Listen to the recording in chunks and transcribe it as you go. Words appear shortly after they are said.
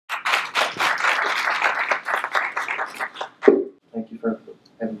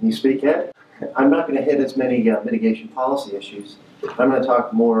you speak, Ed? I'm not going to hit as many mitigation policy issues. I'm going to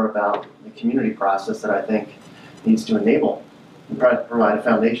talk more about the community process that I think needs to enable and provide a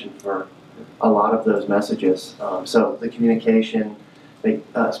foundation for a lot of those messages. So the communication,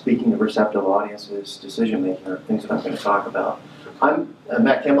 speaking to receptive audiences, decision making are things that I'm going to talk about. I'm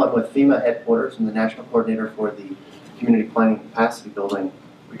Matt Campbell. I'm with FEMA headquarters. I'm the national coordinator for the Community Planning Capacity Building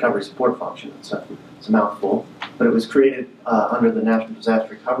Recovery Support Function. It's a mouthful, but it was created under the National Disaster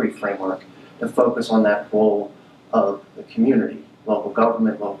Recovery Framework to focus on that role of the community, local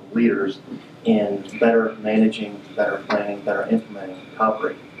government, local leaders, in better managing, better planning, better implementing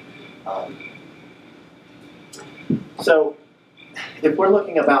recovery. So if we're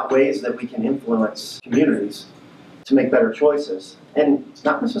looking about ways that we can influence communities to make better choices, and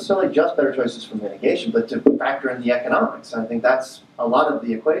not necessarily just better choices for mitigation, but to factor in the economics. I think that's a lot of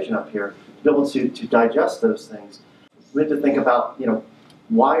the equation up here. To be able to digest those things, we have to think about,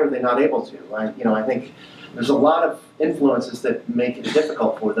 why are they not able to? I think there's a lot of influences that make it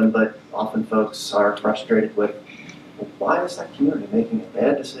difficult for them, but often folks are frustrated with, well, why is that community making a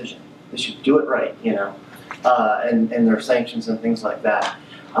bad decision? They should do it right, and there are sanctions and things like that.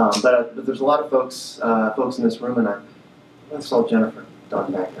 But there's a lot of folks in this room, and I saw Jennifer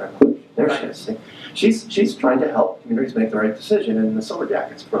Dunn back there. There she is. She's trying to help communities make the right decision in the Silver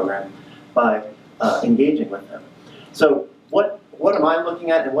Jackets program by engaging with them. So what am I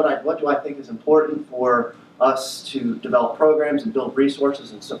looking at, and what do I think is important for us to develop programs and build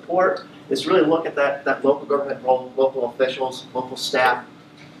resources and support? Is really look at that local government role, local officials, local staff,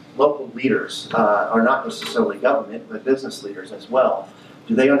 local leaders are not necessarily government, but business leaders as well.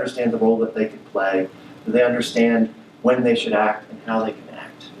 Do they understand the role that they could play? Do they understand when they should act and how they can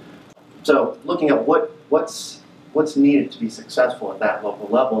act? So looking at what's needed to be successful at that local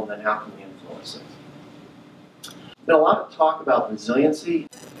level, and then how can we influence it? Been a lot of talk about resiliency.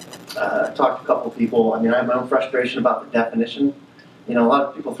 I talked to a couple of people. I have my own frustration about the definition. A lot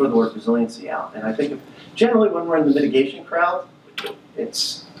of people throw the word resiliency out, and I think generally when we're in the mitigation crowd,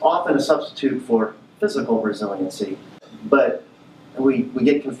 it's often a substitute for physical resiliency. But we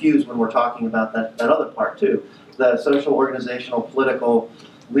get confused when we're talking about that other part too, the social, organizational, political,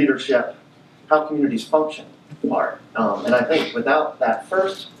 leadership, how communities function part. And I think without that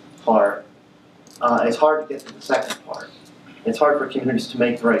first part, it's hard to get to the second part. It's hard for communities to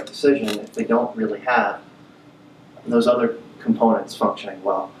make the right decision if they don't really have those other components functioning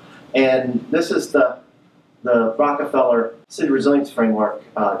well. And this is the Rockefeller City Resilience Framework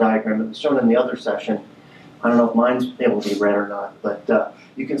diagram that was shown in the other session. I don't know if mine's able to be read or not, but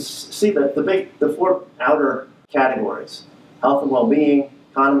you can see that the four outer categories: health and well-being,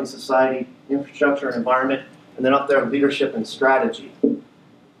 economy, society, infrastructure and environment, and then up there leadership and strategy.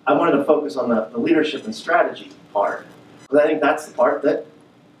 I wanted to focus on the leadership and strategy part, because I think that's the part that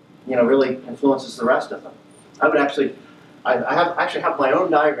really influences the rest of them. I actually have my own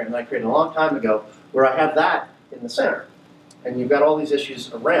diagram that I created a long time ago, where I have that in the center, and you've got all these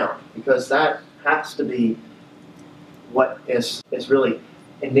issues around, because that has to be what is really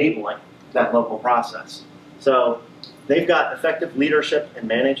enabling that local process. So they've got effective leadership and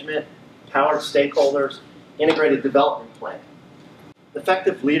management, empowered stakeholders, integrated development plan.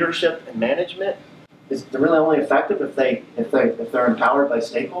 Effective leadership and management is really only effective if they're empowered by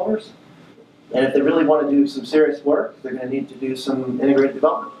stakeholders, and if they really want to do some serious work, they're going to need to do some integrated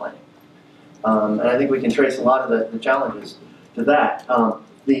development planning. And I think we can trace a lot of the challenges to that.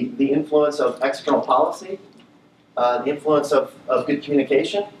 The influence of external policy, the influence of good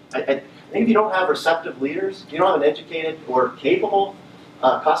communication. I think if you don't have receptive leaders, if you don't have an educated or capable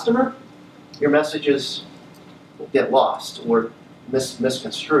customer, your messages get lost or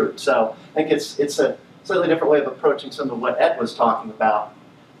misconstrued. So I think it's a slightly different way of approaching some of what Ed was talking about.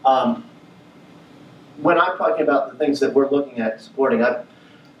 When I'm talking about the things that we're looking at supporting, I've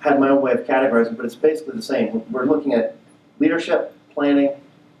had my own way of categorizing, but it's basically the same. We're looking at leadership, planning,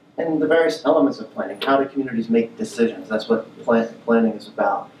 and the various elements of planning. How do communities make decisions? That's what planning is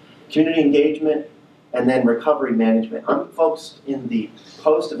about. Community engagement, and then recovery management. I'm focused in the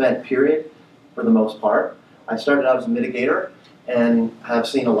post-event period for the most part. I started out as a mitigator and have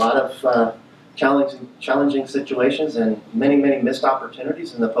seen a lot of challenging situations and many missed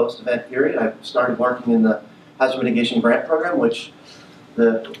opportunities in the post-event period. I started working in the Hazard Mitigation Grant Program, which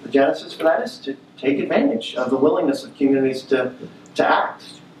the genesis for that is to take advantage of the willingness of communities to act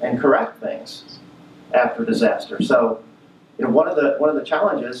and correct things after disaster. So, one of the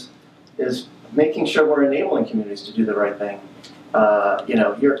challenges is making sure we're enabling communities to do the right thing.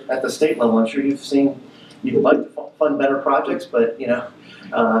 You're at the state level. I'm sure you'd like to fund better projects, but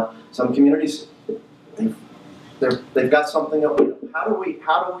some communities, they've they've got something. How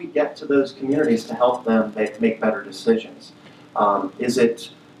do we get to those communities to help them make better decisions? Is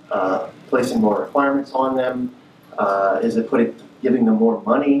it placing more requirements on them? Is it giving them more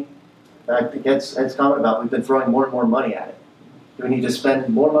money? I think it's common about we've been throwing more and more money at it. Do we need to spend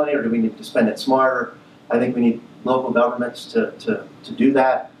more money, or do we need to spend it smarter? I think we need local governments to do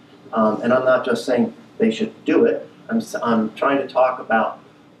that. And I'm not just saying they should do it. I'm trying to talk about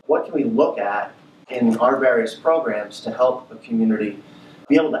what can we look at in our various programs to help a community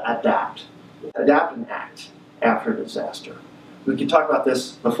be able to adapt and act after a disaster. We can talk about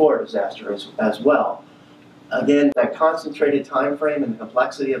this before a disaster as well. Again, that concentrated time frame and the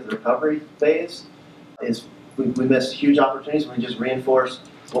complexity of the recovery phase is, we miss huge opportunities when we just reinforce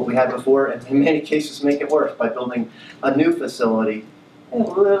what we had before, and in many cases make it worse by building a new facility. And a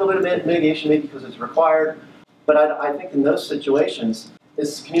little bit of mitigation maybe because it's required, but I think in those situations,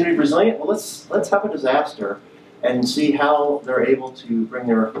 is community resilient? Well, let's have a disaster and see how they're able to bring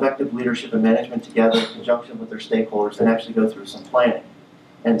their effective leadership and management together in conjunction with their stakeholders and actually go through some planning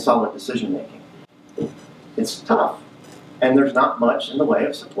and solid decision making. It's tough, and there's not much in the way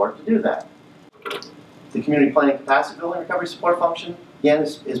of support to do that. The community planning capacity building recovery support function, again,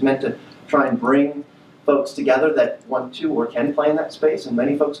 is meant to try and bring folks together that want to or can play in that space, and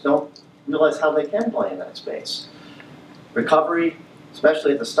many folks don't realize how they can play in that space. Recovery,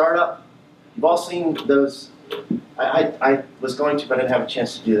 especially at the startup, you've all seen those. I was going to, but I didn't have a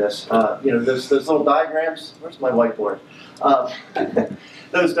chance to do this. Those little diagrams. Where's my whiteboard?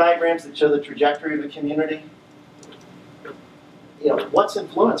 Those diagrams that show the trajectory of a community. What's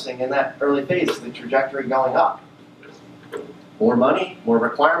influencing in that early phase the trajectory going up? More money, more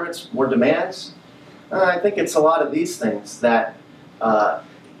requirements, more demands. I think it's a lot of these things that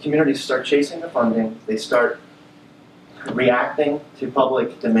communities start chasing the funding. They start reacting to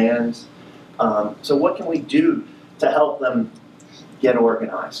public demands. So what can we do to help them get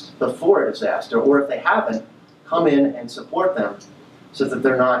organized before a disaster, or if they haven't, come in and support them so that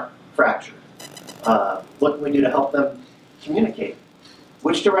they're not fractured? What can we do to help them communicate?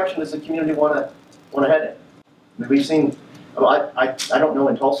 Which direction does the community want to head in? We've seen. I don't know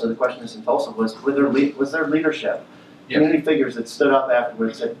in Tulsa. The question is in Tulsa was there leadership, yes, community figures that stood up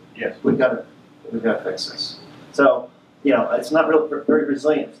afterwards and said, yes, we've got to fix this. So it's not very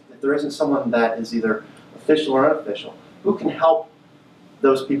resilient if there isn't someone that is either official or unofficial who can help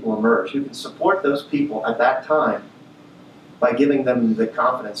those people emerge, who can support those people at that time by giving them the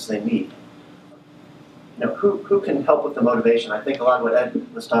confidence they need. Who can help with the motivation? I think a lot of what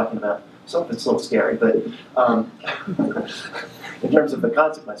Ed was talking about, some of it's a little scary, but in terms of the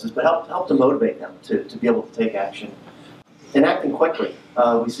consequences, but help to motivate them to be able to take action. And acting quickly.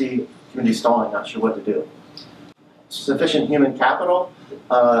 We see communities stalling, not sure what to do. Sufficient human capital,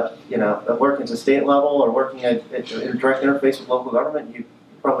 working at the state level or working at direct interface with local government. You've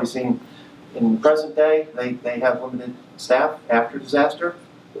probably seen in present day, they have limited staff after disaster.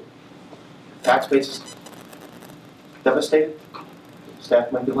 Tax base is devastated.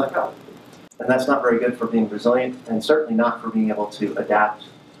 Staff might be let go. And that's not very good for being resilient, and certainly not for being able to adapt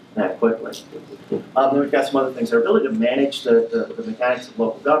that quickly. Then we've got some other things. Their ability to manage the mechanics of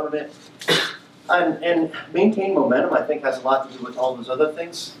local government and maintain momentum, I think, has a lot to do with all those other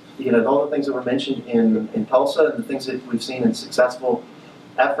things. All the things that were mentioned in Tulsa and the things that we've seen in successful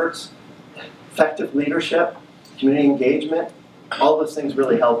efforts. Effective leadership, community engagement, all those things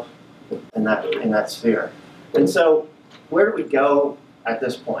really help in that sphere. And so, where do we go at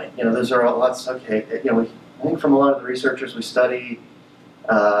this point? Those are all lots. Okay, I think from a lot of the researchers we study,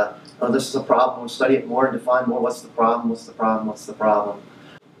 this is a problem. We'll study it more and define more. What's the problem? What's the problem? What's the problem?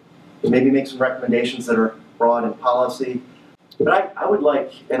 Maybe make some recommendations that are broad in policy. But I would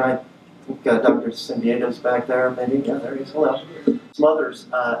like, and I think Dr. Sindiedo's back there. Maybe there he is. Hello. Some others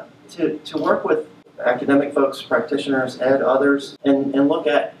to work with academic folks, practitioners, and others, and look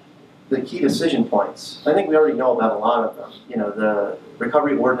at the key decision points. I think we already know about a lot of them. The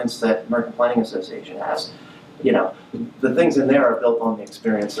recovery ordinance that American Planning Association has. The things in there are built on the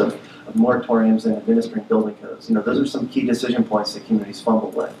experience of moratoriums and administering building codes. Those are some key decision points that communities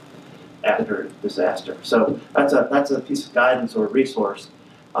fumble with after disaster. So that's a piece of guidance or resource.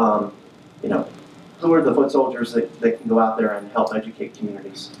 Who are the foot soldiers that can go out there and help educate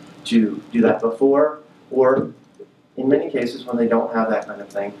communities to do that before, or in many cases when they don't have that kind of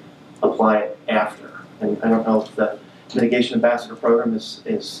thing, apply it after. And I don't know if the mitigation ambassador program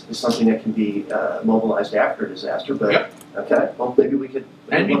is something that can be mobilized after a disaster, but yep. Okay, well maybe we could.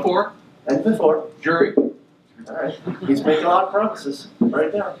 And before. And before. Jury. All right, he's making a lot of promises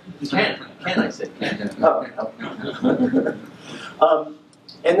right there. Can I say? Oh.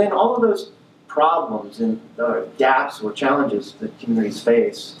 And then all of those problems and gaps or challenges that communities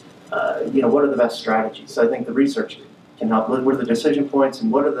face, what are the best strategies? So I think the research can help. What are the decision points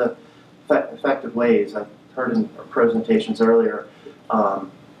and what are the effective ways? I heard in presentations earlier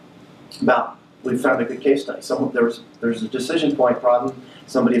about we found a good case study. There's a decision point problem.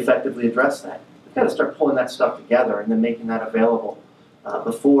 Somebody effectively addressed that. We've got to start pulling that stuff together and then making that available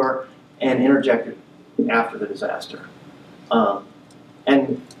before and interjected after the disaster.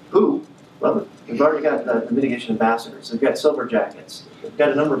 And who? Well, we've already got the mitigation ambassadors. We've got Silver Jackets. We've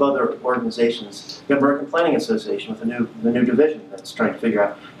got a number of other organizations. We've got American Planning Association with the new division that's trying to figure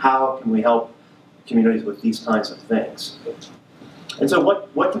out how can we help communities with these kinds of things. And so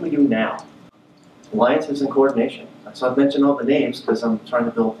what can we do now? Alliances and coordination. So I've mentioned all the names because I'm trying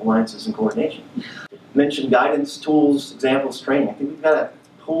to build alliances and coordination. Mentioned guidance, tools, examples, training. I think we've got to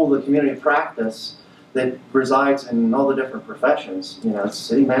pull the community practice that resides in all the different professions. It's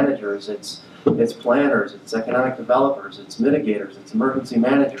city managers, it's planners, it's economic developers, it's mitigators, it's emergency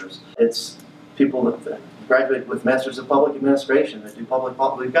managers, it's people that graduate with Masters of Public Administration that do public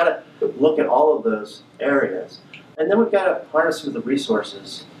policy. We've got to look at all of those areas. And then we've got to harness some of the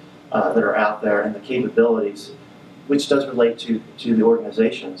resources that are out there and the capabilities, which does relate to the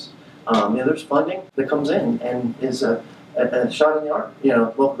organizations. There's funding that comes in and is a shot in the arm.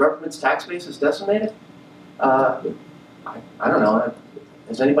 Local government's tax base is decimated. I don't know.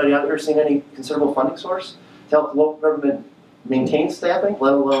 Has anybody out here seen any considerable funding source to help local government maintain staffing,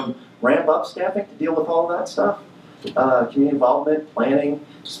 let alone ramp up staffing to deal with all of that stuff? Community involvement, planning,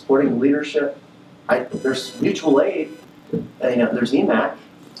 supporting leadership. There's mutual aid. There's EMAC,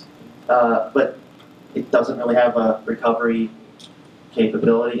 but it doesn't really have a recovery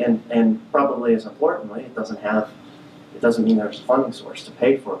capability, and probably as importantly, it doesn't mean there's a funding source to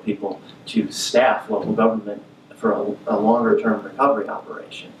pay for people to staff local government for a longer-term recovery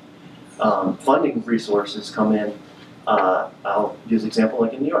operation. Funding resources come in. I'll use an example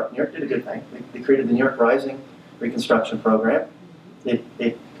like in New York. New York did a good thing. They created the New York Rising Reconstruction Program.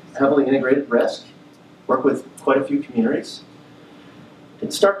 It heavily integrated risk, worked with quite a few communities. It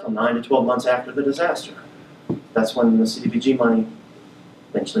didn't start till 9 to 12 months after the disaster. That's when the CDBG money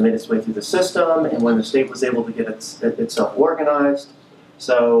eventually made its way through the system, and when the state was able to get itself organized.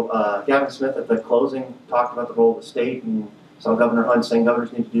 So Gavin Smith at the closing talked about the role of the state, and saw Governor Hunt saying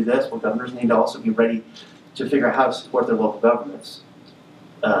governors need to do this. Well, governors need to also be ready to figure out how to support their local governments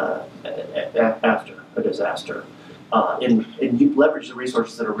after a disaster, and leverage the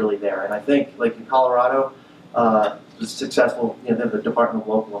resources that are really there. And I think, like in Colorado, was successful. They have the Department of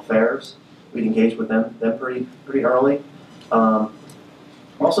Local Affairs. We'd engaged with them pretty early.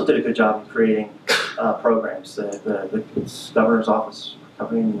 Also did a good job in creating programs. The governor's office for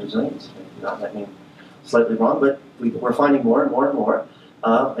recovery and resilience. Not that name slightly wrong, but we're finding more and more and more.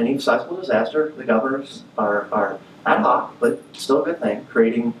 Any sizable disaster, the governors are ad hoc, but still a good thing,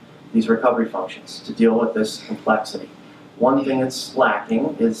 creating these recovery functions to deal with this complexity. One thing that's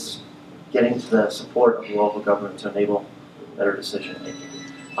lacking is getting to the support of the local government to enable better decision making.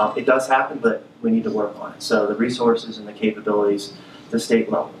 It does happen, but we need to work on it. So the resources and the capabilities, the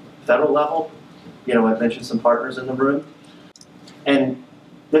state level. Federal level, I've mentioned some partners in the room. And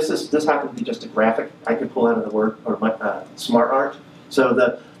this happened to be just a graphic I could pull out of the Word or smart art. So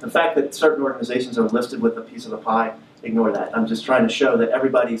the fact that certain organizations are listed with a piece of the pie, ignore that. I'm just trying to show that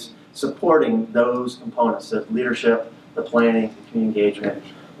everybody's supporting those components, the leadership, the planning, the community engagement,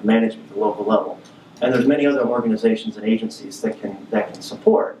 the management at the local level. And there's many other organizations and agencies that can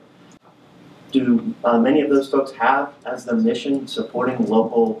support. Do many of those folks have as their mission supporting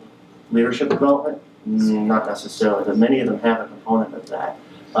local leadership development? Not necessarily, but many of them have a component of that.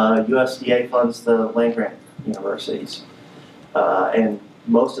 USDA funds the land-grant universities, and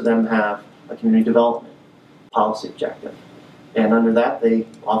most of them have a community development policy objective. And under that, they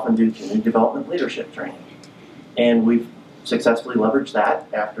often do community development leadership training. And we've successfully leveraged that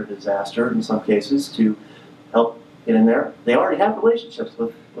after disaster in some cases to help get in there. They already have relationships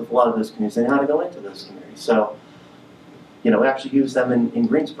with a lot of those communities. They know how to go into those communities. So, we actually use them in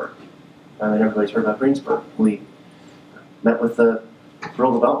Greensburg. Everybody's heard about Greensburg. We met with the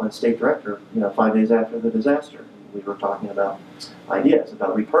rural development state director, 5 days after the disaster. We were talking about ideas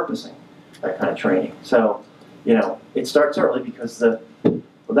about repurposing that kind of training. So, it starts early because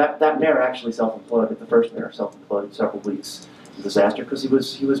that mayor actually self-imploded. The first mayor self-imploded several weeks of the disaster because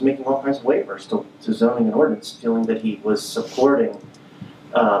he was making all kinds of waivers to zoning and ordinance, feeling that he was supporting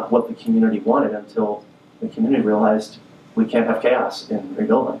what the community wanted until the community realized we can't have chaos in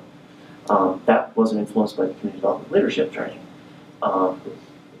rebuilding. That wasn't influenced by the community development leadership training.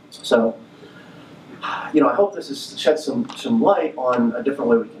 So I hope this has shed some light on a different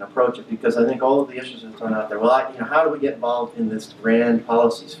way we can approach it, because I think all of the issues that are thrown out there, well, how do we get involved in this grand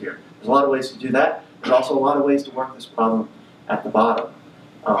policy sphere? There's a lot of ways to do that. There's also a lot of ways to work this problem at the bottom.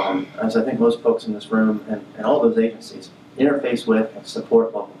 As I think most folks in this room and all those agencies interface with and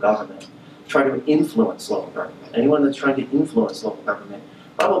support local government, try to influence local government. Anyone that's trying to influence local government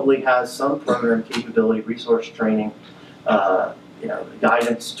probably has some program capability, resource training,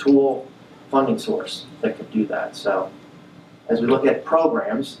 guidance, tool, funding source that could do that. So as we look at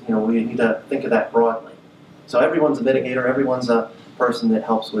programs, we need to think of that broadly. So everyone's a mitigator, everyone's a person that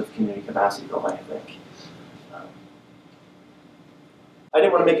helps with community capacity building, I think. I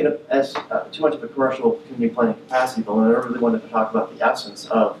didn't want to make it as too much of a commercial community planning capacity building. I really wanted to talk about the essence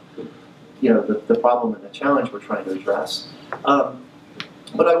of the problem and the challenge we're trying to address.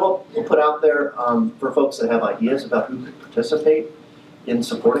 But I will put out there for folks that have ideas about who could participate in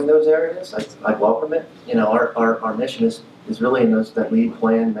supporting those areas. I'd welcome it. Our mission is really in that lead,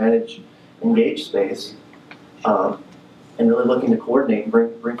 plan, manage, engage space, and really looking to coordinate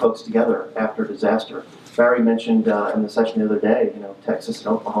and bring folks together after disaster. Barry mentioned in the session the other day, Texas and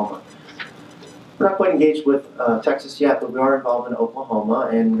Oklahoma. We're not quite engaged with Texas yet, but we are involved in Oklahoma,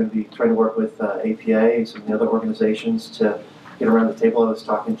 and we're going to be trying to work with APA and some of the other organizations to get around the table. I was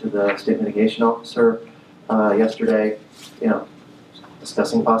talking to the state mitigation officer yesterday,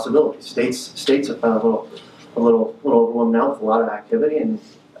 discussing possibilities. States a little overwhelmed now with a lot of activity, and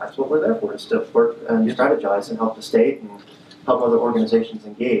that's what we're there for, is to work and strategize and help the state and help other organizations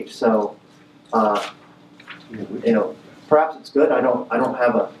engage. So, perhaps it's good. I don't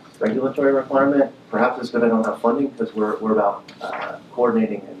have a regulatory requirement. Perhaps it's good I don't have funding, because we're about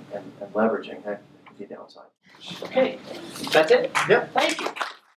coordinating and leveraging. That could be a downside. Okay, that's it? Yeah. Thank you.